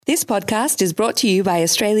This podcast is brought to you by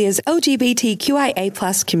Australia's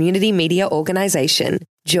LGBTQIA+ community media organisation,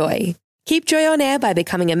 Joy. Keep Joy on air by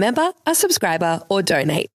becoming a member, a subscriber, or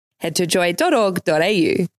donate. Head to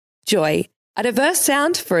joy.org.au. Joy, a diverse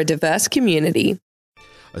sound for a diverse community.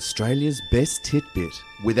 Australia's best titbit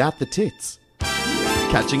without the tits.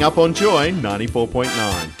 Catching up on Joy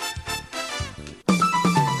 94.9.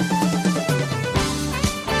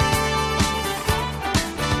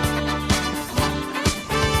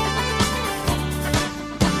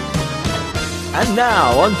 And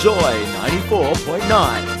now on Joy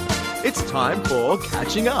 94.9, it's time for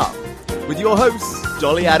Catching Up with your hosts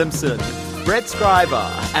Dolly Adamson, Brett Scriber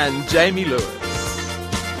and Jamie Lewis.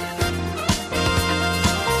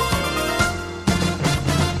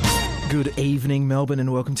 Good evening, Melbourne,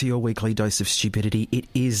 and welcome to your weekly dose of stupidity. It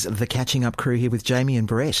is the Catching Up crew here with Jamie and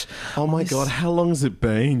Brett. Oh my God, how long has it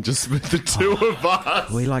been just with the two of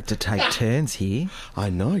us? We like to take turns here. I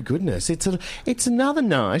know, goodness. It's another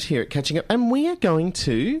night here at Catching Up, and we are going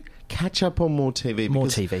to catch up on more TV. More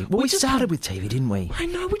TV. Well, we started with TV, didn't we? I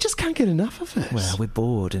know, we just can't get enough of it. Well, we're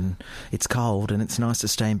bored and it's cold and it's nice to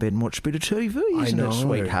stay in bed and watch a bit of TV, isn't it,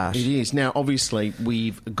 sweetheart? It is. Now, obviously,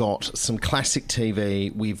 we've got some classic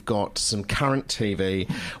TV, we've got some current TV,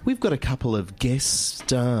 we've got a couple of guest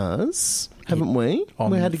stars, haven't we?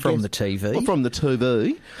 From the TV. From the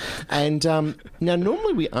TV. And now,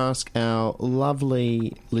 normally we ask our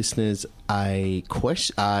lovely listeners a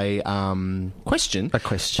question. But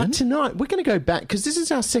tonight, we're going to go back, because this is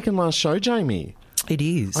our second last show, Jamie. It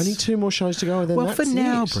is. Only two more shows to go. Well, for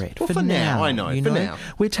now, Brett. Well, for now, I know. For now,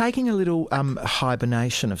 we're taking a little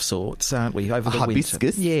hibernation of sorts, aren't we? Over the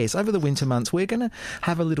hibiscus. Winter. Yes, over the winter months, we're going to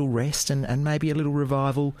have a little rest and maybe a little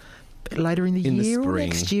revival later in the year or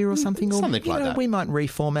next year or something. Something like that. We might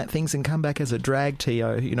reformat things and come back as a drag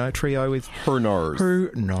trio with... Who knows?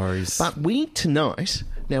 Who knows? But tonight...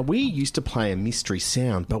 Now, we used to play a mystery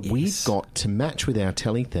sound, but we've got to match with our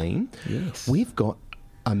Telly theme. Yes. We've got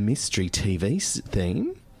a mystery TV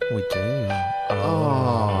theme. We do.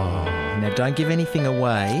 Oh. Now, don't give anything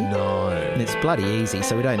away. No. And it's bloody easy,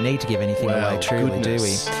 so we don't need to give anything away, truly,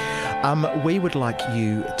 goodness. do we? We would like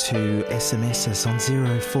you to SMS us on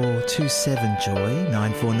 0427 JOY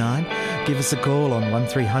 949. Give us a call on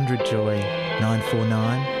 1300 JOY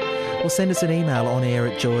 949. Or send us an email on air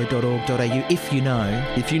at joy.org.au if you know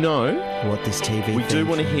what this TV We do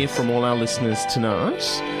want to hear from all our listeners tonight.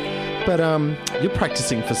 But you're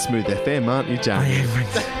practicing for Smooth FM, aren't you, Jamie? I am.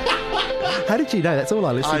 How did you know? That's all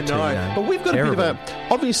I listen to. I know. But we've got a bit of a...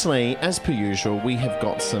 Obviously, as per usual, we have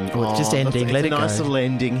got some... just ending. Let it go. Nice little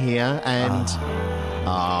ending here. And...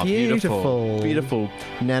 beautiful. Beautiful.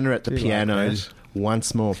 Nana at the piano.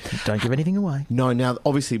 Once more. Don't give anything away. No, now,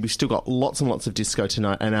 obviously, we've still got lots and lots of disco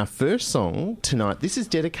tonight. And our first song tonight, this is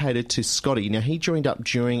dedicated to Scotty. Now, he joined up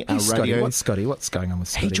during our radio... What's Scotty? What's going on with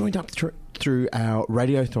Scotty? He joined up through our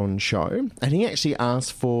Radiothon show, and he actually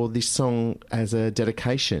asked for this song as a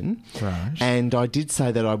dedication. Right. And I did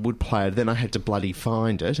say that I would play it, then I had to bloody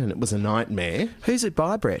find it, and it was a nightmare. Who's it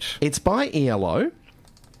by, Brett? It's by ELO.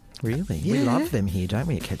 Really? Yeah. We love them here, don't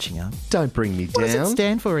we, at Catching Up? Don't bring me down. What does it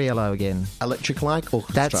stand for, ELO, again? Electric Light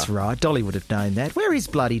Orchestra. That's right. Dolly would have known that. Where is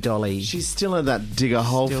bloody Dolly? She's still at that Digger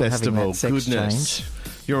Hole Still Festival. having that sex Goodness. change.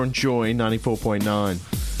 You're on Joy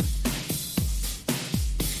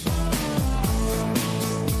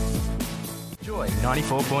 94.9. Joy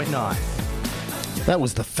 94.9. That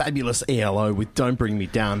was the fabulous ELO with Don't Bring Me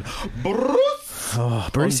Down. Oh,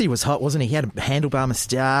 Brucey was hot, wasn't he? He had a handlebar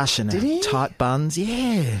moustache and tight buns.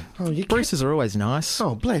 Yeah. Oh, Bruce's are always nice.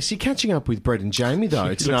 Oh, bless. You're catching up with Brett and Jamie,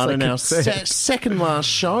 though, tonight on our second last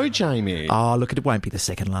show, Jamie. Oh, look, it won't be the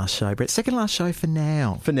second last show, Brett. Second last show for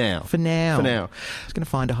now. For now. It's going to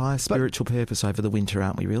find a higher spiritual purpose over the winter,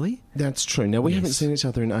 aren't we, really? That's true. Now, we haven't seen each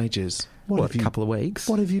other in ages. A couple of weeks.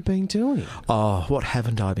 What have you been doing? Oh, what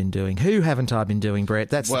haven't I been doing? Who haven't I been doing, Brett?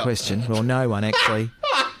 That's the question. Well, no one, actually.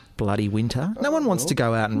 Bloody winter. No one wants to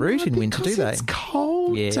go out and root in winter, do they? It's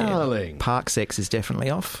cold, darling. Park sex is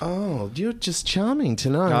definitely off. Oh, you're just charming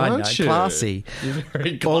tonight, aren't you? Classy. You're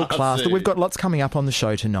very classy. All class. We've got lots coming up on the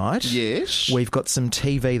show tonight. Yes. We've got some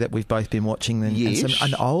TV that we've both been watching and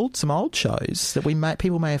some old shows that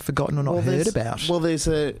people may have forgotten or not heard about. Well, there's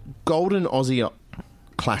a Golden Aussie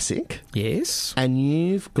classic. Yes. And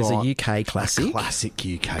you've got... There's a UK classic. A classic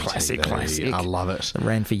UK classic, TV. classic. I love it. It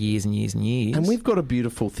ran for years and years and years. And we've got a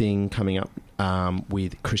beautiful thing coming up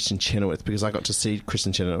with Christian Chenoweth, because I got to see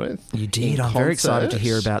Christian Chenoweth. You did. in I'm very excited to concert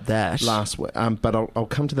hear about that. last week. But I'll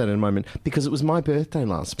come to that in a moment, because it was my birthday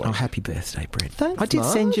last week. Oh, happy birthday, Brett. Thanks, I did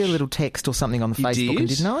send you a Marge. little text or something on the You Facebook, did?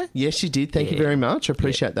 didn't I? Yes, you did. Thank you very much. I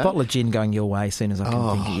appreciate that. Bottle of gin going your way as soon as I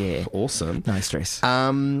can think. Yeah. Awesome. No stress.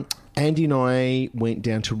 Andy and I went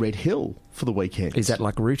down to Red Hill for the weekend. Is that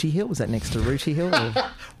like Rooty Hill? Is that next to Rooty Hill? Or?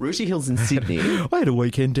 Rooty Hill's in Sydney. I had a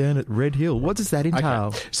weekend down at Red Hill. What does that entail?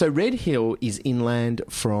 Okay. So Red Hill is inland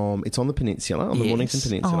from... It's on the peninsula, on the Yes. Mornington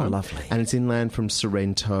Peninsula. Oh, lovely. And it's inland from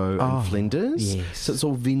Sorrento and Flinders. yes. So it's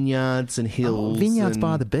all vineyards and hills. Vineyards and-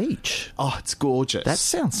 by the beach. Oh, it's gorgeous. That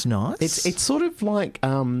sounds nice. It's sort of like...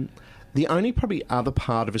 the only probably other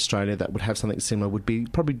part of Australia that would have something similar would be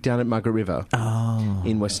probably down at Mugger River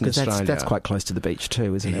in Western Australia. That's quite close to the beach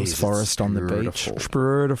too, isn't it? It was is. forest It's on the beach. beautiful. It's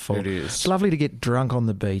beautiful. It is. It's lovely to get drunk on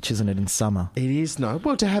the beach, isn't it, in summer? It is, no.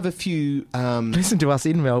 Well, to have a few... Listen to us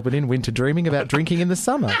in Melbourne in winter dreaming about drinking in the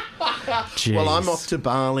summer. Jeez. Well, I'm off to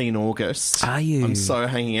Bali in August. Are you? I'm so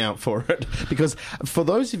hanging out for it. Because for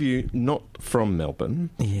those of you not from Melbourne,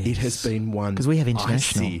 Yes. it has been one... 'Cause we have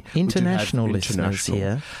international- icy- we do international have listeners international.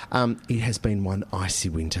 here. It has been one icy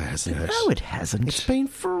winter, hasn't it? No, it hasn't. It's been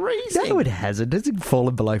freezing. No, it hasn't. It hasn't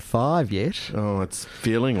fallen below 5 yet. Oh, it's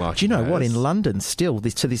feeling like Do you know it what? has. In London, still,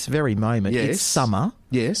 to this very moment, Yes. it's summer.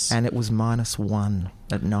 Yes. And it was -1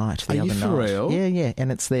 at night the Are other you for night. real? Yeah.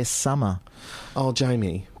 And it's their summer. Oh,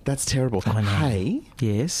 Jamie, that's terrible. I know. Hey,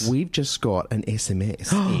 Yes. we've just got an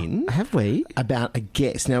SMS in Have we? about a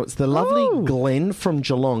guest. Now, it's the lovely Oh. Glenn from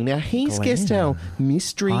Geelong. Now, he's Glenn. guessed our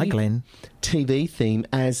mystery Hi, Glenn. TV theme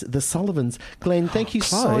as the Sullivans. Glenn, thank you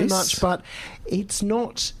so Close. much, but it's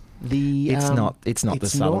not the... It's not the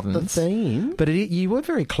Sullivans. not the theme. But you were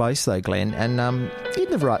very close, though, Glenn, and in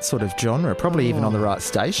the right sort of genre, probably even on the right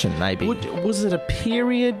station, maybe. Was it a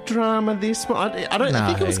period drama, this one? I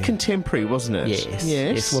think it was No. contemporary, wasn't it? Yes.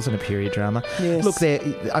 Yes. It wasn't a period drama. Yes.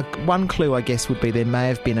 Look, one clue, I guess, would be there may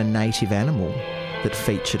have been a native animal that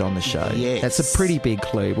featured on the show. Yes. That's a pretty big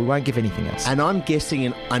clue. We won't give anything else. And I'm guessing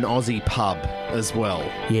an Aussie pub as well.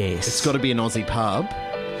 Yes. It's got to be an Aussie pub.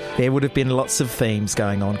 There would have been lots of themes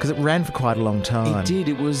going on because it ran for quite a long time. It did.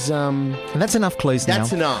 It was... And that's enough clues now.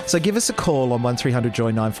 That's enough. So give us a call on 1300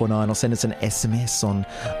 Joy 949 or send us an SMS on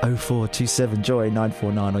 0427 Joy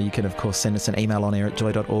 949, or you can, of course, send us an email on air at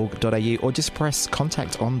joy.org.au, or just press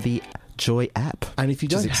contact on the Joy app. And if you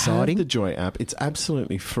which is don't exciting. have the Joy app, it's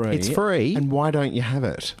absolutely free. It's free. And why don't you have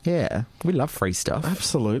it? Yeah, we love free stuff.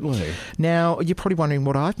 Absolutely. Now, you're probably wondering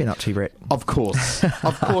what I've been up to, Brett. Of course.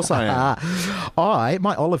 Of course I am.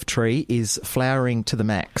 My olive tree is flowering to the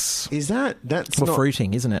max. Is that's Well, not...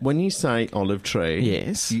 fruiting, isn't it? When you say olive tree...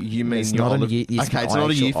 Yes. You mean It's your not olive... it's okay, it's not not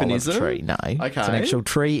a actual euphemism? olive tree, no. Okay. It's an actual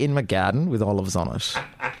tree in my garden with olives on it.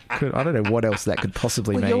 I don't know what else that could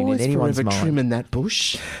possibly Well, you're mean in always anyone's forever mind. trimming that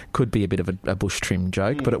bush. Could be a bit of a bush trim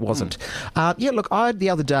joke, but it wasn't. Look, the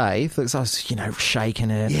other day, I was, shaking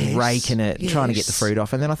it, and raking it, trying to get the Yes. fruit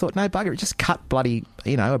off, and then I thought, no, bugger it, just cut bloody,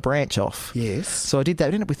 a branch off. Yes. So I did that. I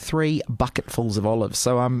ended up with 3 bucketfuls of olives.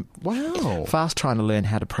 So I'm Wow. fast trying to learn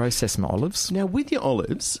how to process my olives. Now, with your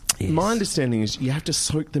olives, Yes. my understanding is you have to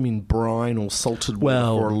soak them in brine or salted water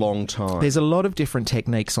Well, for a long time. There's a lot of different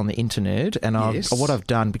techniques on the internet, and Yes. what I've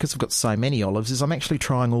done, because I've got so many olives, is I'm actually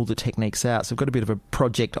trying all the techniques out. So I've got a bit of a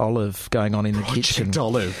Project Olive going on in the kitchen. Project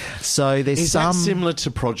Olive. So there's Is some... that similar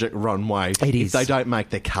to Project Runway? It If is. they don't make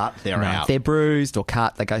the cut, they're No, out. if they're bruised or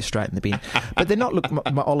cut, they go straight in the bin. But they're not. Look,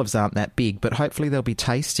 my olives aren't that big, but hopefully they'll be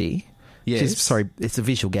tasty. Yes. Sorry, it's a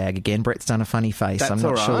visual gag again. Brett's done a funny face. That's I'm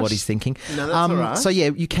not all sure right. what he's thinking. No, that's all right. So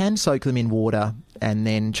yeah, you can soak them in water and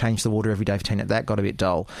then change the water every day for 10 minutes. That got a bit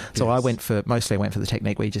dull. So Yes. I went for the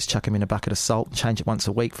technique where you just chuck them in a bucket of salt and change it once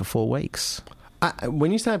a week for 4 weeks.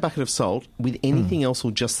 When you say a bucket of salt, with anything else or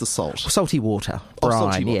just the salt? Salty water. Oh, Brine.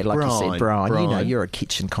 salty water. Yeah, like you said, brine. Brine. You're a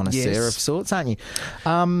kitchen connoisseur Yes. of sorts, aren't you?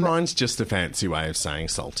 Brine's just a fancy way of saying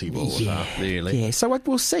salty water, really. Yeah, so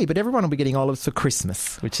we'll see. But everyone will be getting olives for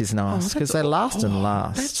Christmas, which is nice because they last and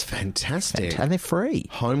last. That's fantastic. And they're free.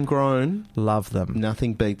 Homegrown, Love them.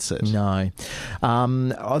 nothing beats it. No.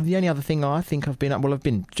 The only other thing I think I've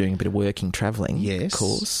been doing a bit of working, travelling. Yes. Of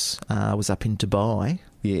course. I was up in Dubai.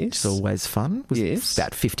 Yes. It's always fun. It was Yes.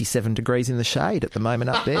 about 57 degrees in the shade at the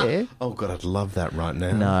moment up there. Oh, God, I'd love that right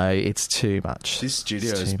now. No, it's too much. This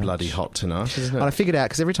studio It's is too bloody much. hot tonight, isn't And I it? figured out,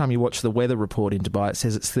 because every time you watch the weather report in Dubai, it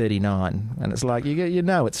says it's 39. And it's like, you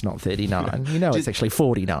know it's not 39. You know it's actually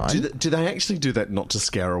 49. Do they actually do that not to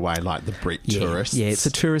scare away, like the Brit tourists? Yeah, it's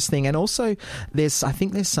a tourist thing. And also, I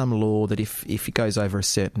think there's some law that if it goes over a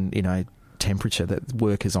certain, temperature that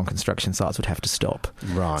workers on construction sites would have to stop.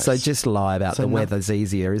 Right. So just lie about the weather's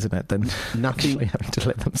easier, isn't it, than actually having to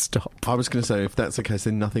let them stop. I was going to say, if that's the case,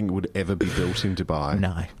 then nothing would ever be built in Dubai.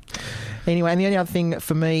 No. Anyway, and the only other thing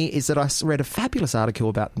for me is that I read a fabulous article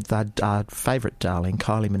about our favourite darling,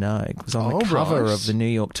 Kylie Minogue. It was on the cover of the New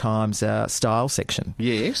York Times style section.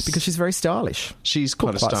 Yes. Because she's very stylish. She's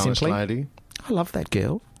quite a stylish lady. I love that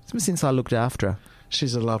girl. Ever since I looked after her.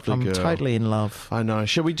 She's a lovely girl. I'm totally in love. I know.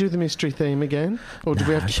 Shall we do the mystery theme again? Or do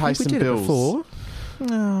we have to pay some bills? We did it before.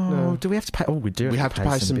 No. Do we have to pay? Oh, we do. We have to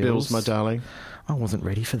pay some bills, my darling. I wasn't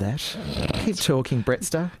ready for that. Keep talking,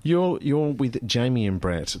 Bretster. You're with Jamie and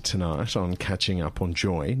Brett tonight on Catching Up on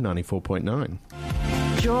Joy 94.9.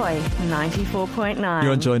 Joy 94.9.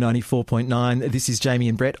 You're on Joy 94.9. This is Jamie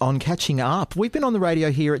and Brett on Catching Up. We've been on the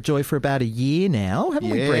radio here at Joy for about a year now, haven't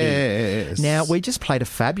we, Bretty? Yes. Now, we just played a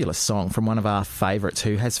fabulous song from one of our favourites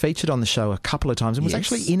who has featured on the show a couple of times and was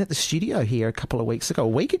actually in at the studio here a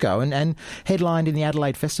week ago, and headlined in the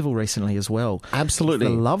Adelaide Festival recently as well. Absolutely.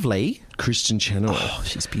 The lovely Christian Channel. Oh,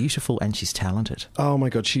 she's beautiful and she's talented. Oh my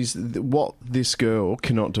God, she's what this girl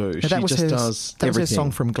cannot do. Now, she just does everything. That was her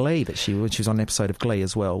song from Glee that she was on an episode of Glee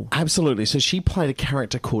as well. Absolutely. So she played a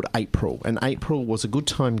character called April, and April was a good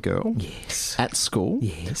time girl. Yes. At school.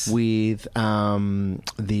 Yes. With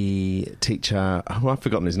the teacher, who I've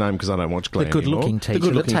forgotten his name because I don't watch Glee anymore. The good-looking teacher. The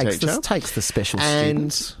good-looking teacher. Takes the special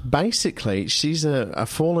and students. Basically, she's a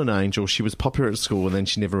fallen angel. She was popular at school and then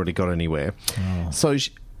she never really got anywhere. Oh. So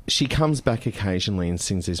she comes back occasionally and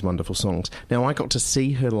sings these wonderful songs. Now, I got to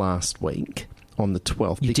see her last week on the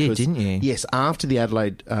 12th. You did, didn't you? Yes, after the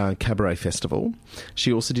Adelaide Cabaret Festival.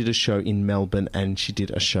 She also did a show in Melbourne and she did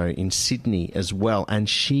a show in Sydney as well. And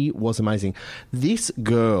she was amazing. This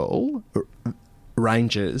girl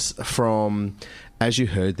ranges from, as you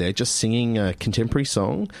heard there, just singing a contemporary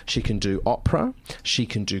song. She can do opera. She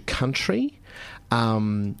can do country.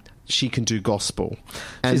 She can do gospel.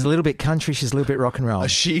 And she's a little bit country, she's a little bit rock and roll.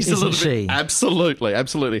 She's a little bit. Absolutely,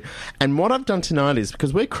 absolutely. And what I've done tonight is,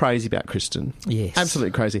 because we're crazy about Kristen. Yes.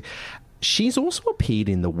 Absolutely crazy. She's also appeared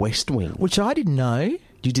in The West Wing. Which I didn't know.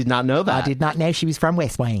 You did not know that? I did not know she was from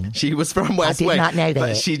West Wing. She was from West Wing. I did not know that.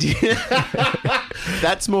 But she did.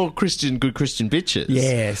 That's more good Christian bitches.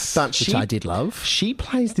 Yes, but which I did love. She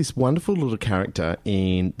plays this wonderful little character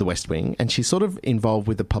in The West Wing, and she's sort of involved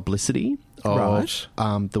with the publicity of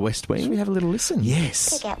The West Wing. Should we have a little listen?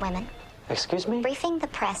 Yes. To get women. Excuse me? Briefing the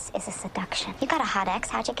press is a seduction. You got a hot ex.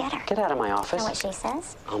 How'd you get her? Get out of my office. Know what she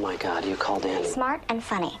says? Oh my God, you called in. Smart and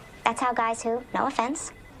funny. That's how guys who, no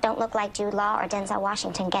offense, don't look like Jude Law or Denzel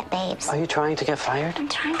Washington get babes. Are you trying to get fired? I'm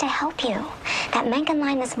trying to help you. That Mencken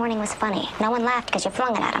line this morning was funny. No one laughed because you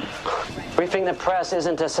flung it at him. Briefing the press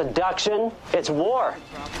isn't a seduction, it's war.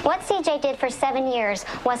 What CJ did for 7 years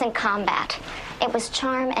wasn't combat. It was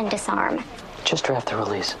charm and disarm. Just draft the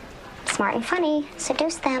release. Smart and funny.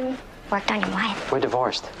 Seduce them. Worked on your wife. We're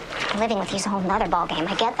divorced. Living with you's a whole nother ballgame.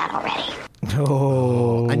 I get that already.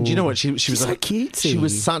 Oh. And you know what? She was so like, cutesy. She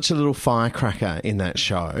was such a little firecracker in that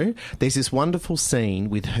show. There's this wonderful scene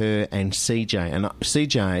with her and CJ. And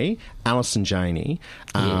CJ, Alison Janey,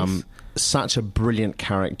 yes. Such a brilliant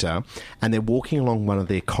character. And they're walking along one of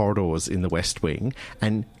their corridors in the West Wing.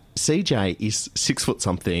 And CJ is 6 foot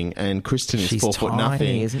something and Kristen is She's 4 foot tiny,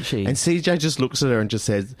 nothing. Isn't she? And CJ just looks at her and just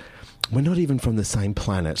says, "We're not even from the same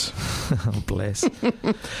planet." Oh, bless.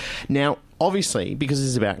 Now, obviously, because this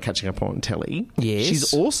is about catching up on Telly, yes.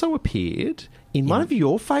 she's also appeared in one of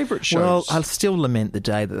your favourite shows. Well, I still lament the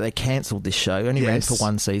day that they cancelled this show. It only ran for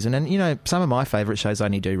one season. And, you know, some of my favourite shows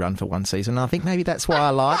only do run for one season. And I think maybe that's why I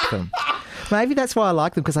like them. Maybe that's why I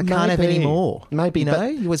like them, because I can't have any more. Maybe. You know,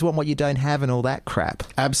 you always want what you don't have and all that crap.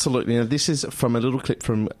 Absolutely. Now, this is from a little clip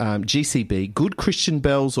from GCB, Good Christian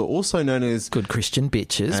Bells, or also known as Good Christian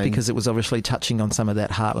Bitches, because it was obviously touching on some of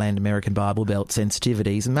that Heartland American Bible Belt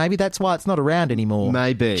sensitivities. And maybe that's why it's not around anymore.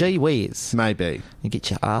 Maybe. Gee whiz. Maybe. You get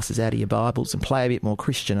your asses out of your Bibles and play a bit more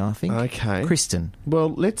Christian, I think. Okay. Kristen. Well,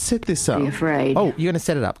 let's set this up. Be afraid. Oh, you're going to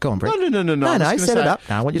set it up. Go on, Brett. No. No, set it up.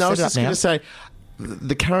 No, I want you to set it up now. I was just going to say,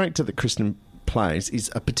 the character that Kristen plays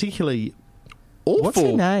is a particularly awful... What's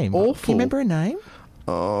her name? Awful. Can you remember her name?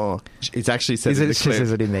 Oh, it's actually said in the She clip.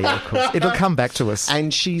 says it in there, of course. It'll come back to us.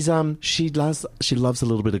 And she's she loves a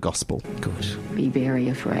little bit of gospel. Good. Be very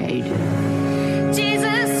afraid.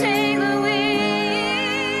 Jesus, take the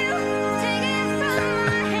wheel, take it from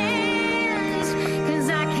my hands, 'cause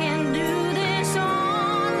I can't do this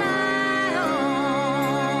on my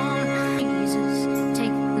own. Jesus,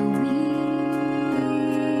 take the wheel.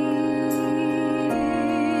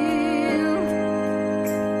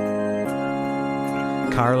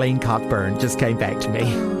 Caroline Cockburn just came back to me.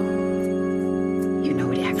 You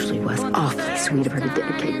know, it actually was awfully sweet of her to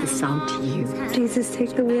dedicate the song to you. Jesus,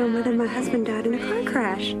 take the wheel. Mother, my husband died in a car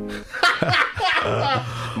crash.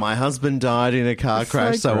 My husband died in a car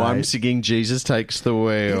crash, so I'm great. singing Jesus Takes the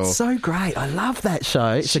Wheel. It's so great. I love that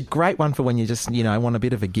show. It's a great one for when you just, want a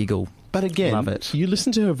bit of a giggle. But again, Love it. you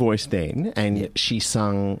listen to her voice then, and she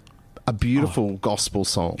sung a beautiful gospel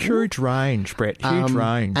song. Huge range, Brett. Huge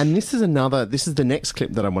range. And this is the next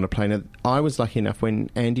clip that I want to play. Now, I was lucky enough when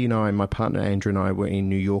Andy and I, my partner Andrew and I, were in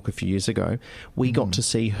New York a few years ago, we got to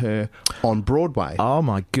see her on Broadway. Oh,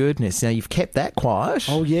 my goodness. Now, you've kept that quiet.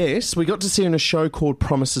 Oh, yes. We got to see her in a show called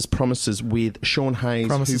Promises, Promises with Sean Hayes,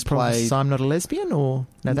 Promises, who played... Promises, I'm Not a Lesbian? Or...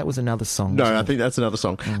 No, that was another song. No, wasn't I it? think that's another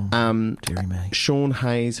song. Deary me. Sean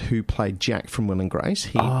Hayes, who played Jack from Will and Grace.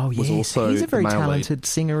 He was also He's a very the male lead. talented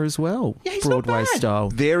singer as well. Yeah, he's Broadway not bad. style.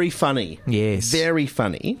 Very funny. Yes. Very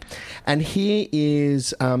funny. And here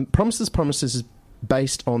is Promises, Promises is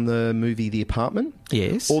based on the movie The Apartment.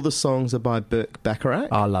 Yes. All the songs are by Burt Bacharach.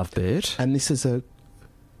 I love Bert. And this is a...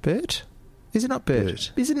 Bert? Is it not Bert?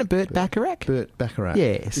 Bert. Isn't it Burt Bacharach? Burt Bacharach.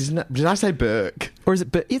 Yes. Isn't that, did I say Burke? Or is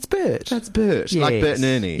it Bert? It's Bert. That's Bert. Yes. Like Bert and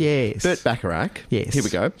Ernie. Yes. Burt Bacharach. Yes. Here we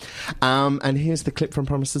go. And here's the clip from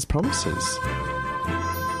Promises, Promises.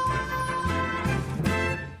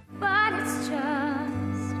 But it's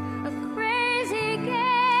just a crazy game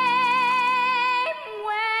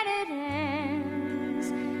when it ends.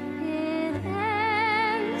 It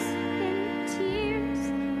ends in tears.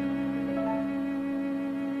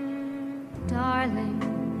 Darling,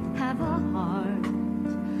 have a heart.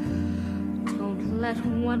 Don't let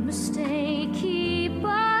one mistake keep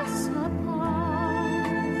us apart.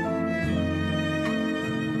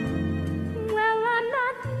 Well, I'm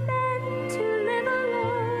not meant to live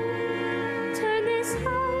alone. Turn this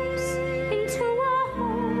house into a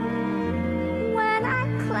home. When I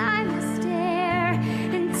climb the stair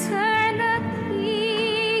and turn the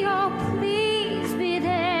key, oh, please be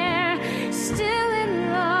there, still in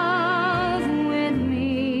love with me.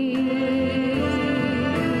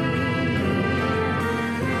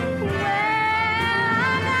 Well,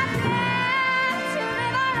 I'm not meant to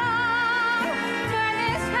live alone. Turn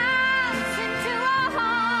this house into a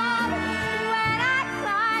home. When I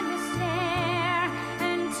climb the stair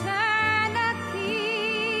and turn the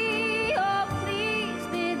key, oh, please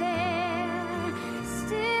be there,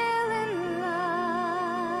 still in love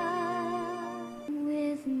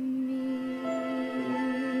with me.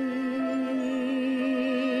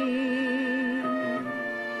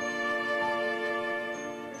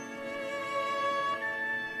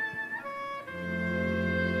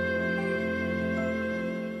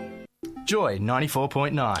 Joy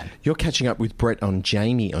 94.9. You're catching up with Brett on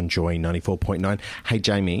Jamie on Joy 94.9. Hey,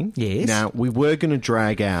 Jamie. Yes? Now, we were going to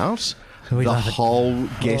drag out We the love it. whole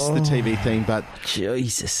Guess the TV theme, but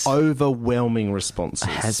Jesus. overwhelming responses.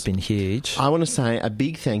 Has been huge. I want to say a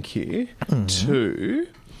big thank you to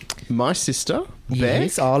my sister,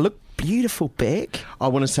 Yes. Beck. Oh, look, beautiful Beck. I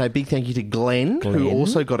want to say a big thank you to Glenn, who Glenn.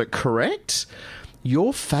 also got it correct.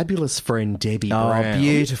 Your fabulous friend, Debbie Oh, Brown.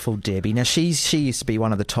 beautiful Debbie. Now, she used to be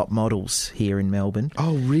one of the top models here in Melbourne.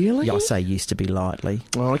 Oh, really? Yeah, I say used to be lightly.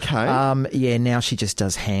 Oh, okay. Yeah, now she just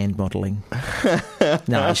does hand modelling.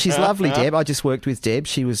 No, she's lovely, Deb. I just worked with Deb.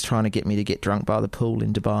 She was trying to get me to get drunk by the pool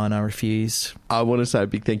in Dubai and I refused. I want to say a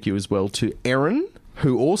big thank you as well to Erin,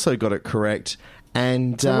 who also got it correct.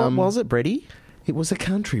 And So what was it, Bretty? It was a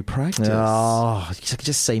country practice. Oh, I could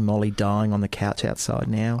just see Molly dying on the couch outside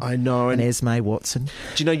now. I know. And Esme Watson.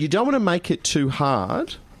 Do you know, you don't want to make it too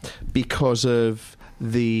hard because of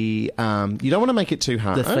the... you don't want to make it too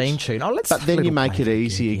hard. The theme tune. Oh, let's But have a then you little make play it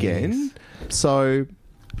easy again. So...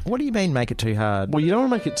 What do you mean make it too hard? Well, you don't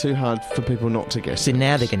want to make it too hard for people not to guess See, it.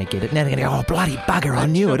 now they're going to get it. Now they're going to go, oh, bloody bugger, I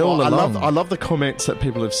knew it all I along. love the comments that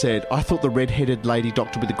people have said. I thought the red-headed lady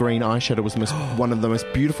doctor with the green eyeshadow was one of the most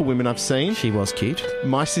beautiful women I've seen. She was cute.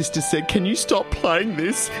 My sister said, can you stop playing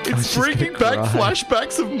this? It's she's gonna bringing back cry.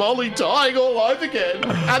 flashbacks of Molly dying all over again.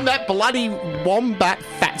 And that bloody wombat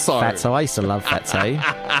fatso. Fatso. I used to love Fatso.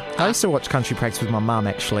 I used to watch country practice with my mum,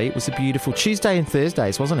 actually. It was a beautiful Tuesday and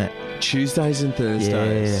Thursdays, wasn't it? Tuesdays and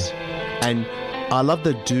Thursdays. And I love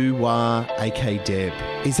the Doo-Wah, a.k. Deb.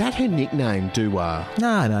 Is that her nickname, Doo-Wah?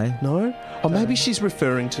 No. No? Or maybe she's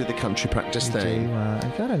referring to the country practice thing. I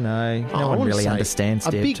don't know. I No one wanna really say understands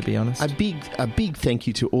Deb, to be honest. A big thank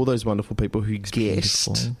you to all those wonderful people who guessed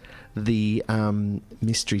beautiful. the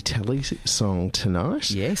Mystery Telly song tonight.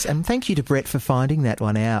 Yes, and thank you to Brett for finding that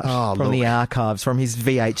one out from the archives, from his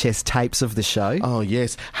VHS tapes of the show. Oh,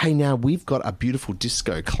 yes. Hey, now we've got a beautiful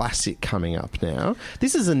disco classic coming up now.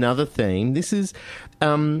 This is another theme. This is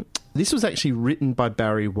this was actually written by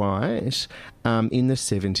Barry White in the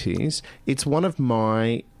 70s. It's one of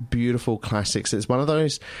my beautiful classics. It's one of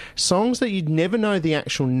those songs that you'd never know the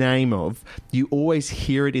actual name of. You always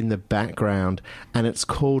hear it in the background, and it's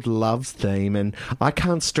called Love's Theme. And I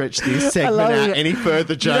can't stretch this segment out any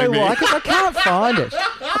further, Jamie. You know why? Because I can't find it.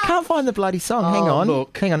 I can't find the bloody song. Hang on.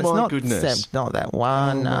 Look, Hang on. It's my not, goodness. not that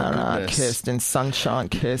one. my No, goodness. Kirsten Sunshine.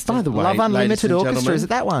 Kirsten. By the way, Love ladies Unlimited and Orchestra. gentlemen, Is it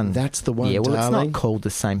that one? that's the one, Yeah, well, it's darling. not called the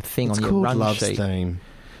same thing It's on your called run Love's sheet. Theme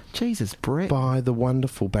Jesus, Brett. by the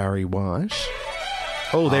wonderful Barry White.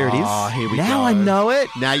 Oh, there it is. Oh, here we now go. I know it.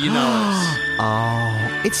 Now you know it.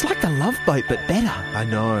 Oh, it's like the Love Boat, but better. I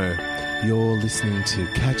know. You're listening to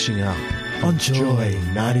Catching Up On Joy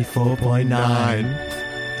 94.9.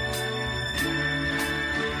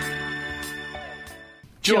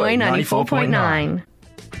 Joy 94.9.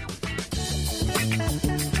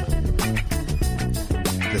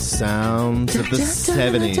 The sounds of the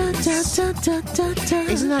 70s.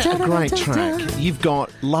 Isn't that a great track? You've got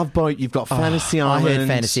Love Boat, you've got Fantasy Island. I heard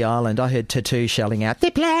Fantasy Island. I heard Tattoo shouting out, "The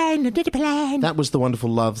plane, the plane." That was the wonderful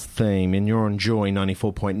Love's Theme, and you're on Joy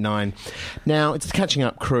 94.9. Now, it's the Catching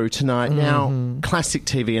Up crew tonight. Now, classic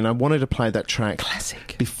TV, and I wanted to play that track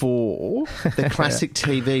before the classic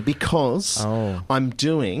TV because I'm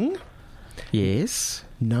doing Yes.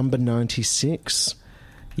 number 96.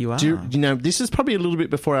 You are. This is probably a little bit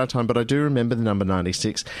before our time, but I do remember the number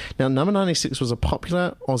 96. Now, number 96 was a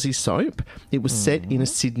popular Aussie soap. It was set in a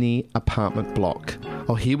Sydney apartment block.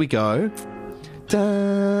 Oh, here we go.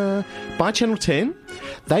 Da. By Channel 10.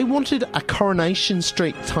 They wanted a Coronation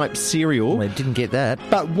Street type serial. Well, they didn't get that.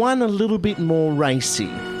 But one a little bit more racy.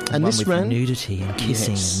 And One this with ran nudity and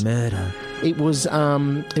kissing and murder. It was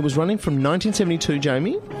running from 1972,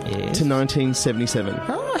 Jamie, Yes. to 1977.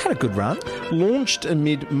 Oh, it had a good run. Launched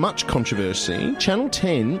amid much controversy, Channel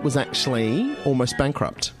 10 was actually almost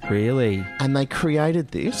bankrupt. Really? And they created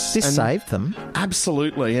this. This and saved them.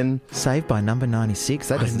 Absolutely. And Saved by number 96.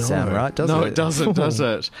 That doesn't I know. sound right, does it? No, it doesn't, does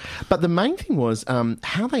it? But the main thing was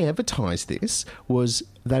how they advertised this was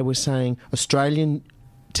they were saying Australian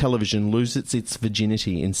television loses its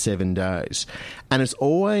virginity in 7 days. And it's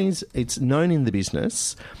known in the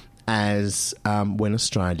business as when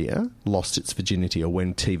Australia lost its virginity, or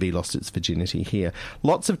when TV lost its virginity here.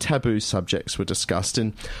 Lots of taboo subjects were discussed,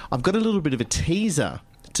 and I've got a little bit of a teaser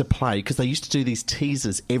to play because they used to do these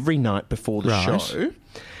teasers every night before the Right. show.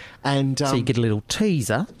 And So you get a little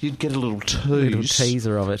teaser. you'd get a little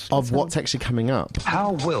teaser of it. of what's actually coming up.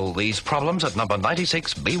 How will these problems at number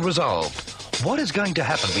 96 be resolved? What is going to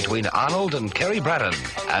happen between Arnold and Kerry Braddon?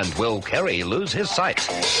 And will Kerry lose his sight?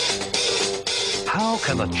 How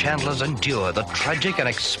can the Chandlers endure the tragic and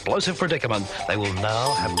explosive predicament they will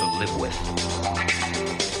now have to live with?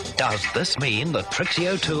 Does this mean that Trixie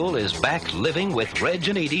O'Toole is back living with Reg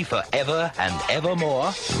and Edie forever and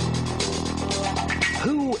evermore?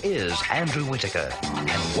 Who is Andrew Whittaker, and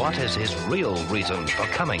what is his real reason for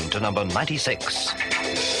coming to number 96?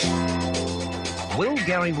 Will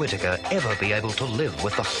Gary Whittaker ever be able to live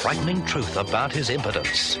with the frightening truth about his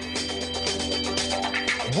impotence?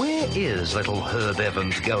 Where is little Herb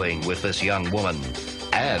Evans going with this young woman?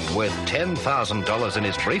 And with $10,000 in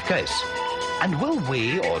his briefcase? And will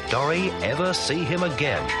we or Dory ever see him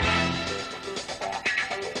again?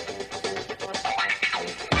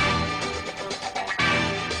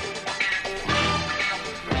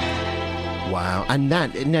 Wow. And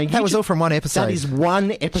that was all from one episode. That is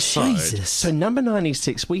one episode. Jesus. So number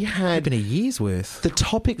 96, we had been a year's worth. The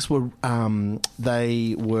topics were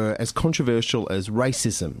they were as controversial as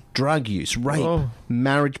racism, drug use, rape,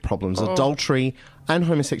 marriage problems, adultery, and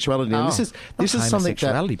homosexuality. And this is something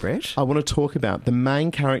that Brett. I want to talk about. The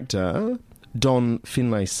main character, Don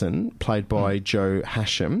Finlayson, played by Joe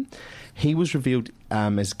Hasham, he was revealed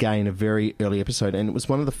as gay in a very early episode, and it was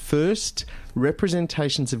one of the first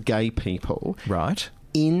representations of gay people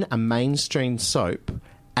in a mainstream soap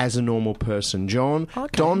as a normal person. Don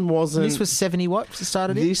wasn't... This was 70 what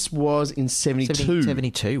started it? This was in 72.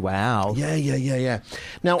 72, wow. Yeah.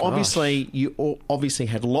 Now, obviously, you obviously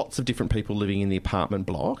had lots of different people living in the apartment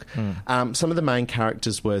block. Some of the main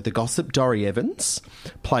characters were the gossip Dory Evans,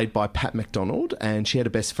 played by Pat McDonald, and she had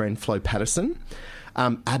a best friend, Flo Patterson.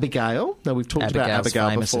 Abigail. Now, we've talked about Abigail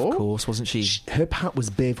famous, before. Of course, wasn't she? Her part was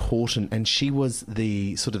Bev Horton, and she was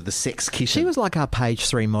the sort of the sex kitten. She was like our page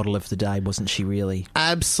 3 model of the day, wasn't she, really?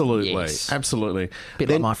 Absolutely. Yes. Absolutely. Bit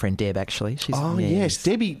like my friend Deb, actually. She's, yes.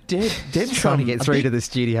 Deb's trying to get through to the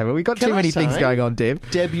studio, but we've got too many things going on, Deb.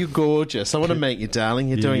 Deb, you're gorgeous. I want to meet you, darling.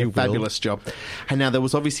 You're doing a fabulous job. And now there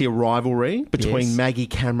was obviously a rivalry between Maggie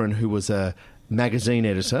Cameron, who was a magazine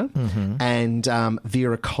editor, and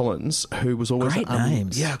Vera Collins, who was always... Great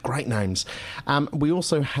names. Yeah, great names. We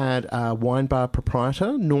also had wine bar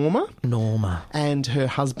proprietor, Norma. And her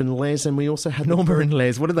husband, Les, and we also had... Norma and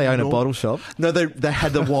Les. What, do they own a bottle shop? No, they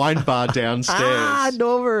had the wine bar downstairs.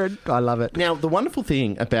 Norma. I love it. Now, the wonderful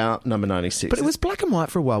thing about number 96... But it was black and white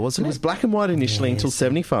for a while, wasn't it? It was black and white initially until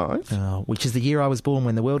 75. Oh, which is the year I was born,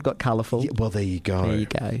 when the world got colourful. Yeah, well, there you go. There you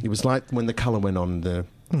go. It was like when the colour went on the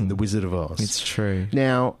Wizard of Oz. It's true.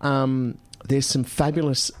 Now, there's some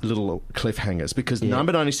fabulous little cliffhangers because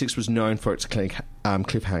number 96 was known for its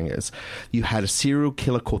cliffhangers. You had a serial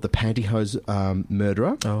killer called the Pantyhose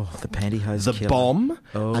Murderer. Oh, the Pantyhose The Killer. Bomb.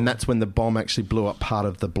 Oh. And that's when the bomb actually blew up part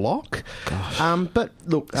of the block. Gosh. But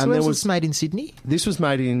look... So there was made in Sydney? This was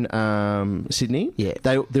made in Sydney. Yeah.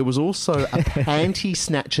 There was also a panty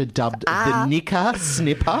snatcher dubbed the Knicker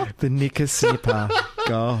Snipper. The Knicker Snipper.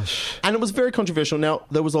 Gosh. And it was very controversial. Now,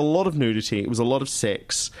 there was a lot of nudity. It was a lot of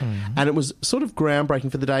sex. And it was sort of groundbreaking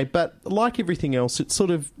for the day. But like everything else, it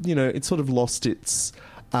sort of, lost its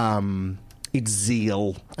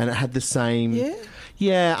zeal. And it had the same...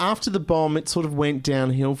 Yeah, after the bomb, it sort of went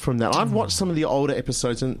downhill from that. I've watched some of the older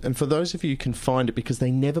episodes, and for those of you who can find it, because they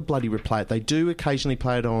never bloody replay it, they do occasionally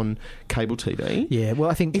play it on cable TV. Yeah, well,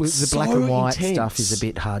 I think the black and white stuff is a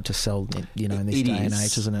bit hard to sell, in this day and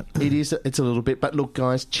age, isn't it? It is. It's a little bit. But look,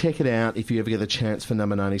 guys, check it out if you ever get the chance for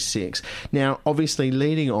number 96. Now, obviously,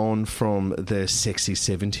 leading on from the sexy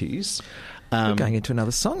 70s... we're going into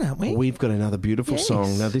another song, aren't we? We've got another beautiful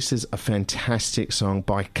song. Now, this is a fantastic song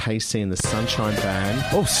by Casey and the Sunshine Band.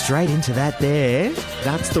 Oh, straight into that there.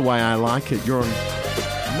 That's the way I like it. You're on...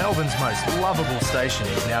 Melbourne's most lovable station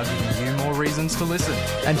is now giving you more reasons to listen.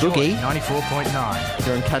 And Joy Boogie. 94.9.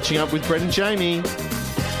 You're on Catching Up with Brett and Jamie.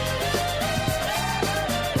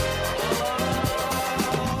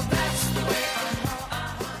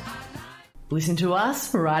 Listen to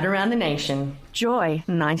us right around the nation. Joy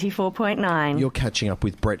 94.9. You're catching up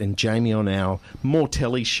with Brett and Jamie on our More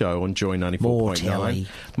Telly show on Joy 94.9.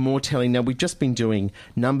 More Telly. Now, we've just been doing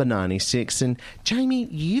number 96. And, Jamie,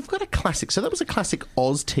 you've got a classic. So that was a classic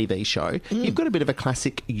Oz TV show. You've got a bit of a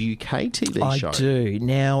classic UK TV show. I do.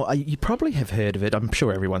 Now, you probably have heard of it. I'm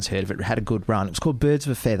sure everyone's heard of it. It had a good run. It was called Birds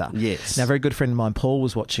of a Feather. Yes. Now, a very good friend of mine, Paul,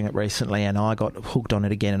 was watching it recently, and I got hooked on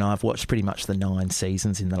it again, and I've watched pretty much the 9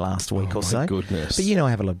 seasons in the last week or so. Goodness. But I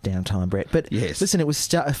have a lot of downtime, Brett. But listen, it was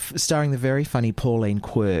starring the very funny Pauline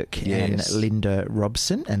Quirk and Linda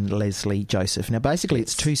Robson and Leslie Joseph. Now, basically,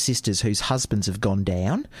 it's two sisters whose husbands have gone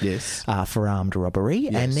down for armed robbery,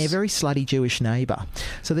 and their very slutty Jewish neighbour.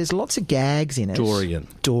 So there's lots of gags in it.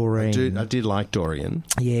 Doreen. I did like Doreen.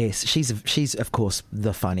 Yes, she's of course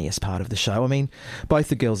the funniest part of the show. I mean, both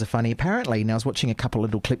the girls are funny. Apparently, now I was watching a couple of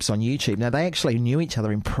little clips on YouTube. Now, they actually knew each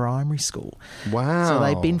other in primary school. Wow. So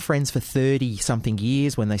they've been friends for 30-something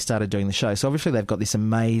years when they started doing the show. So obviously they've got this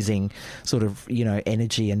amazing sort of,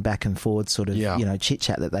 energy and back and forward sort of,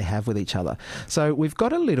 chit-chat that they have with each other. So we've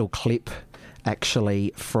got a little clip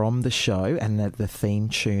actually from the show and the theme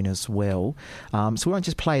tune as well. So we won't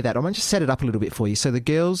just play that. I might just set it up a little bit for you. So the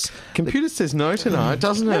girls... Computer says no tonight,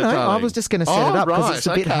 doesn't it, No, I was just going to set it up because it's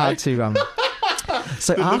a bit hard to...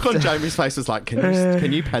 So the look on Jamie's face was like,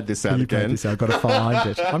 can you pad this out again? I've got to find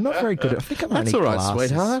it. I'm not very good at it. I think I'm That's all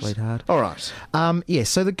right, sweetheart. All right.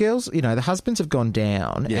 So the girls, the husbands have gone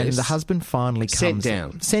down, and the husband finally comes...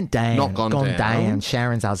 Sent down. Not gone down.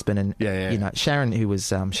 Sharon's husband, and Sharon, who was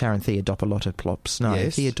Sharon Theodopoulos. No,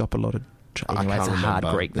 Theodopoulos. Anyway, it's a hard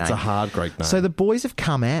Greek name. It's a hard Greek name. So the boys have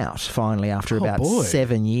come out finally after about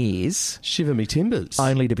 7 years. Shiver me timbers.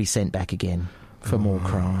 Only to be sent back again for more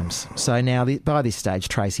crimes. So now, by this stage,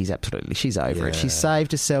 Tracy's she's over it. She's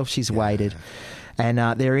saved herself. She's waited. And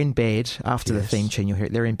they're in bed after the theme tune. You'll hear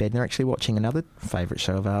it. They're in bed and they're actually watching another favourite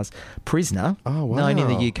show of ours, Prisoner, known in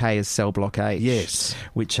the UK as Cell Block H. Yes.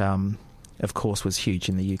 Which, of course, was huge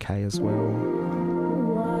in the UK as well.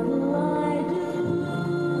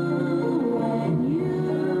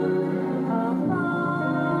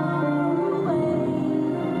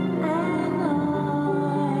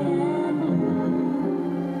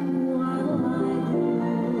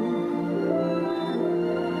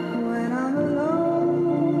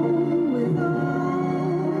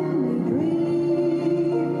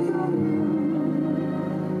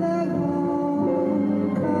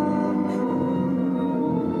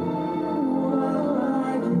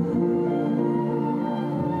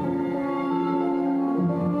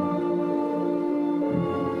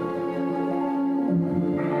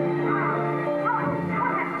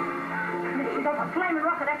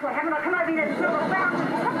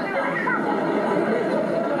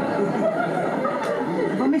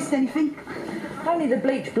 Only the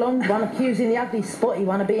bleach blonde one accusing the ugly spotty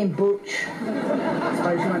one of being butch. I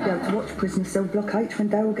suppose you won't be able to watch Prisoner Cell Block H when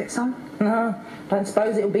Daryl gets home. No, don't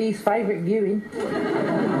suppose it'll be his favourite viewing.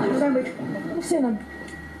 Sandwich. What's in them?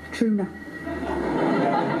 Tuna.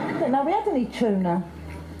 I didn't know we had any tuna.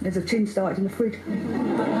 There's a tin started in the fridge.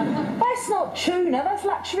 That's not tuna, that's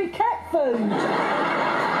luxury cat food.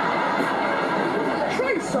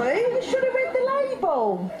 Tracy, You should have read the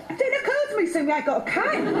label. it didn't occur to me soon we ain't got a cat.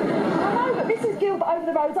 I know, but Mrs. Gilbert over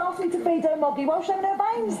the road asked me to feed her moggy while she's having her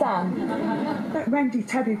veins done. That Randy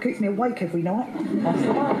tabby who keeps me awake every night. That's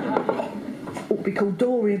the one. Ought to be called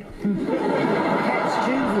Dorian. Cat's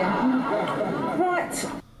Julia. Right.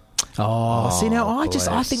 Oh, see now, I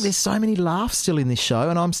bless. think there's so many laughs still in this show,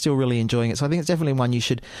 and I'm still really enjoying it. So I think it's definitely one you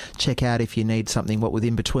should check out if you need something. What with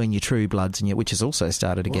in between your True Bloods and your, which has also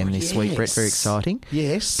started again this week, Brett. Very exciting.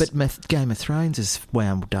 Yes, but Game of Thrones has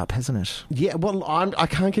wound up, hasn't it? Yeah. Well, I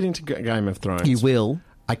can't get into Game of Thrones. You will.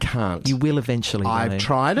 I can't. You will eventually. I've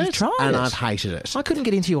tried it, and I've hated it. I couldn't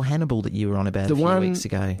get into your Hannibal that you were on about a few weeks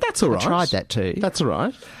ago. That's all right. I tried that too. That's all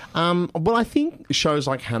right. Well, I think shows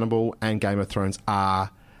like Hannibal and Game of Thrones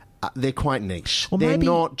are. They're quite niche. Well, they're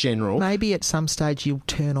not general. Maybe at some stage you'll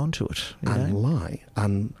turn onto it. Unlike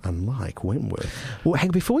Wentworth. Well, hang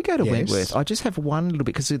on, before we go to Wentworth, I just have one little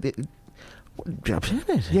bit because it's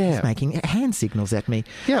making hand signals at me.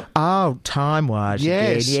 Yep. Oh, Time Wise.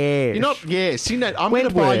 Yes. Again, yes. You're not. Yes. You know, I'm going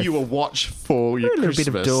to buy you a watch for your Christmas. Christmas.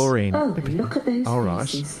 A little bit of Doreen. Oh, look at those All right.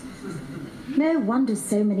 faces. No wonder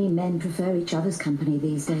so many men prefer each other's company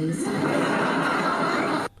these days.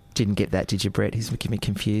 Didn't get that, did you, Brett? He's making me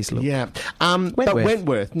confused. Look. Yeah. But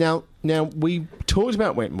Wentworth. Now we talked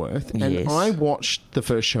about Wentworth, and Yes. I watched the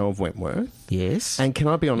first show of Wentworth. Yes. And can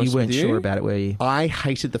I be honest You weren't with you? sure about it, were you? I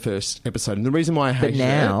hated the first episode, and the reason why I hated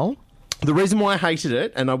now... The reason why I hated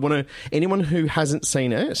it, and I want to... Anyone who hasn't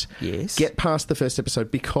seen it, get past the first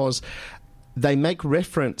episode, because they make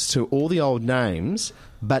reference to all the old names,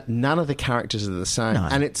 but none of the characters are the same. No.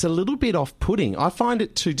 And it's a little bit off-putting. I find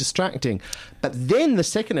it too distracting. But then the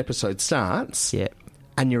second episode starts... Yeah.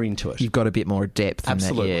 And you're into it. You've got a bit more depth in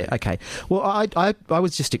Absolutely. that, yeah. Okay. Well, I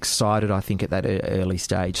was just excited, I think, at that early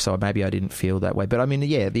stage, so maybe I didn't feel that way. But, I mean,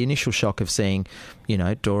 yeah, the initial shock of seeing,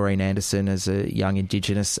 Doreen Anderson as a young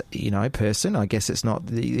Indigenous, person, I guess it's not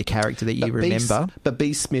the character that you remember. But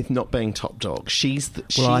B. Smith not being top dog, I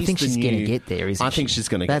think she's going to get there, isn't she? I think she's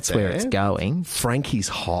going to get there. That's where it's going. Frankie's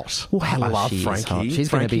hot. Well, I love she is Frankie. hot. She's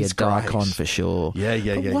going to be a Frankie's daikon great. for sure.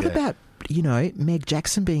 Yeah. But what about, Meg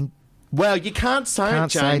Jackson being... Well, you can't say it,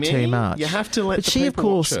 Jamie. Say too much. You have to let But the she, of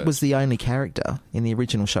people course, watch it. was the only character in the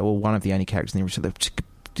original show, or one of the only characters in the original,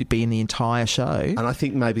 to be in the entire show. And I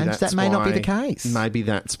think maybe that may not be the case. Maybe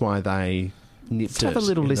that's why they nipped Let's have a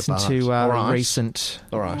little listen to a recent...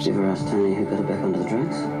 All right. Did you ever ask Tony who got her back onto the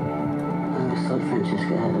drugs? I always thought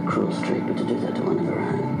Francesca had a cruel streak, but to do that to one of her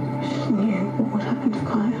own. She knew what happened to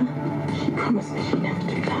Kaya. She promised me she'd never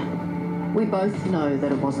do that. We both know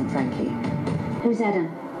that it wasn't Frankie. Who's Adam?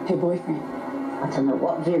 Her boyfriend. I don't know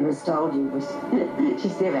what Vera's told you, but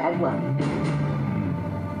she's never had one.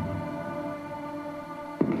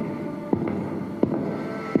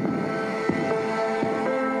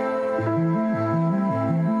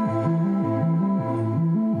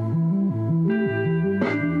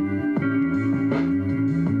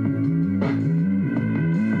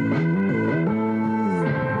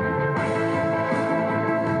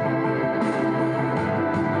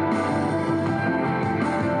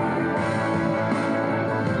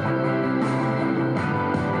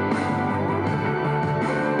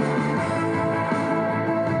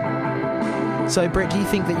 So, Brett, do you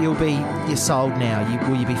think that you're sold now?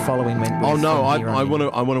 Will you be following Wentworth? Oh no, from here I on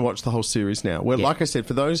want to watch the whole series now. Well, like I said,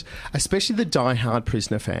 for those, especially the die-hard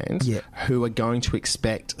Prisoner fans, who are going to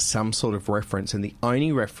expect some sort of reference, and the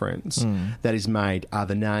only reference that is made are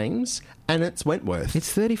the names, and it's Wentworth.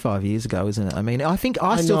 It's 35 years ago, isn't it? I mean, I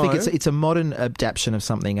still think it's a modern adaptation of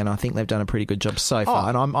something, and I think they've done a pretty good job so far.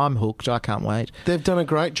 And I'm hooked. I can't wait. They've done a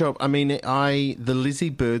great job. I mean, the Lizzie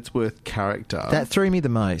Birdsworth character that threw me the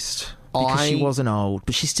most. Because she wasn't old,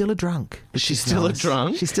 but she's still a drunk. She's still a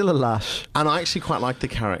drunk? She's still a lush. And I actually quite like the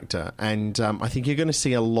character. And I think you're going to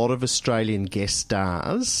see a lot of Australian guest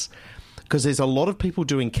stars, because there's a lot of people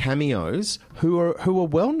doing cameos who are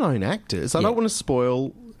well-known actors. I don't want to spoil...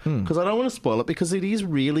 Because I don't want to spoil it, because it is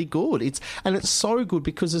really good. It's so good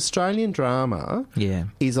because Australian drama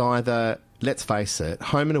is either, let's face it,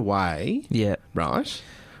 Home and Away, right,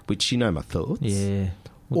 which you know my thoughts,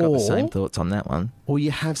 We've got the same thoughts on that one. Or you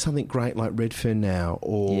have something great like Redfern now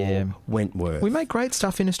or Wentworth. We make great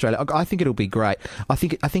stuff in Australia. I think it'll be great. I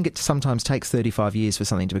think it sometimes takes 35 years for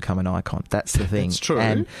something to become an icon. That's the thing. That's true.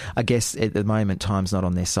 And I guess at the moment, time's not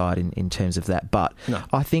on their side in terms of that. But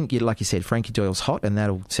I think, like you said, Frankie Doyle's hot, and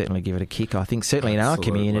that'll certainly give it a kick. I think certainly in our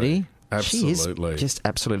community. Absolutely. She is just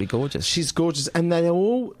absolutely gorgeous. She's gorgeous. And they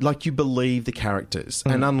all, like, you believe the characters.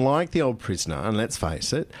 And unlike The Old Prisoner, and let's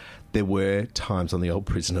face it, there were times on The Old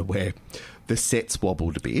Prisoner where the sets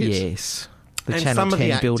wobbled a bit. Yes. The And Channel some of 10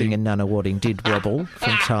 the building in Nunawading did wobble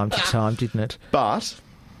from time to time, didn't it? But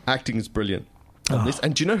acting is brilliant on this.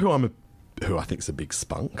 And do you know who I think is a big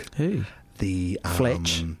spunk? Who? The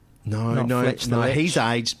Fletch? No, Fletch the Lech? he's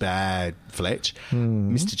aged bad, Fletch.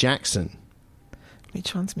 Mr. Jackson.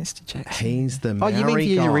 Which one's Mr. Jackson? He's the Oh, you mean Maori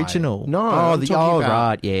the guy. original? No, Oh, I'm talking about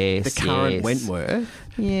right, yes. the current yes. Wentworth.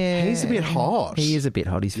 Yeah. He's a bit hot. He is a bit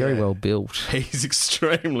hot. He's very well built. He's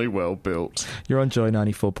extremely well built. You're on Joy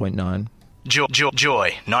 94.9. Joy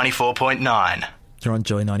 94.9. You're on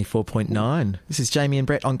Joy 94.9. This is Jamie and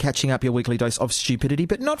Brett on Catching Up, your weekly dose of stupidity,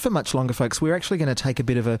 but not for much longer, folks. We're actually going to take a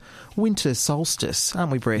bit of a winter solstice,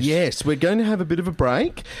 aren't we, Brett? Yes, we're going to have a bit of a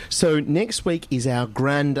break. So next week is our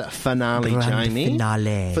grand finale, Jamie.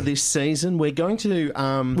 Finale. For this season. We're going to...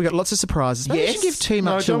 We've got lots of surprises. Maybe we shouldn't give too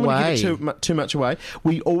much don't away. Want to give too much away.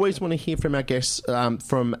 We always want to hear from our guests,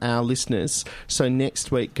 from our listeners. So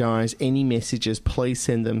next week, guys, any messages, please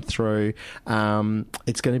send them through.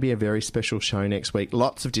 It's going to be a very special show next week.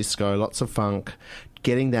 Lots of disco, lots of funk.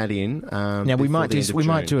 Getting that in. Now we might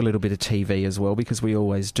do a little bit of TV as well, because we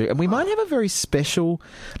always do, and we might have a very special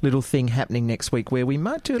little thing happening next week where we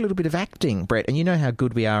might do a little bit of acting, Brett. And you know how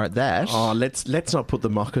good we are at that. Oh, let's not put the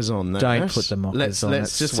mockers on that. Don't put the mockers on.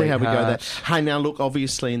 Let's just see how we go there. Hey, now look.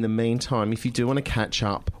 Obviously, in the meantime, if you do want to catch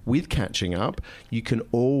up with Catching Up, you can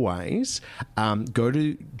always go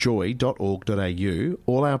to joy.org.au.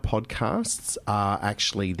 All our podcasts are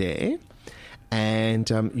actually there. And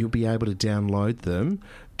you'll be able to download them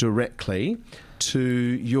directly to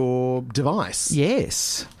your device.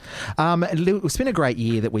 Yes. It's been a great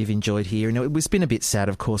year that we've enjoyed here. And it's been a bit sad,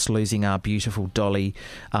 of course, losing our beautiful Dolly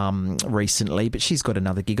recently, but she's got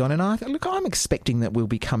another gig on. And I'm expecting that we'll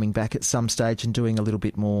be coming back at some stage and doing a little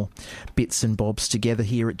bit more bits and bobs together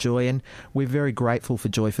here at Joy. And we're very grateful for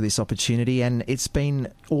Joy for this opportunity. And it's been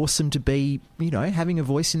awesome to be, having a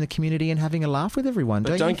voice in the community and having a laugh with everyone.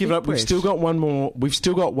 But don't give up. We've still got one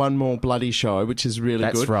more bloody show, which is really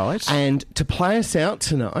good. That's right. And to play us out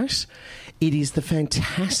tonight, it is the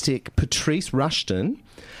fantastic Patrice Rushton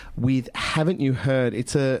with "Haven't You Heard?"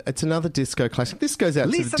 It's another disco classic. This goes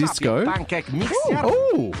out to the disco.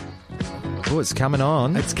 Oh, it's coming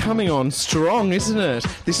on. It's coming on strong, isn't it?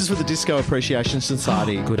 This is for the Disco Appreciation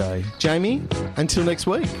Society. Oh, good-o. Jamie, until next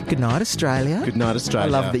week. Good night, Australia. Good night, Australia.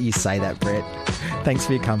 I love that you say that, Brett. Thanks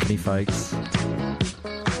for your company, folks.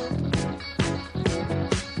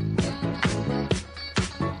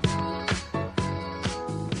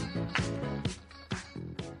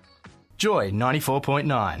 Joy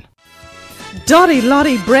 94.9. Dotty,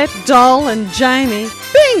 Lottie, Brett, Doll and Jamie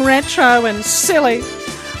being retro and silly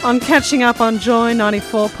on Catching Up on Joy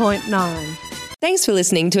 94.9. Thanks for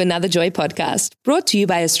listening to another Joy podcast, brought to you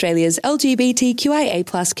by Australia's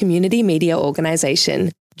LGBTQIA+ community media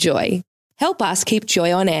organisation, Joy. Help us keep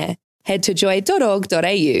Joy on air. Head to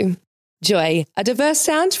joy.org.au. Joy, a diverse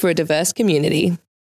sound for a diverse community.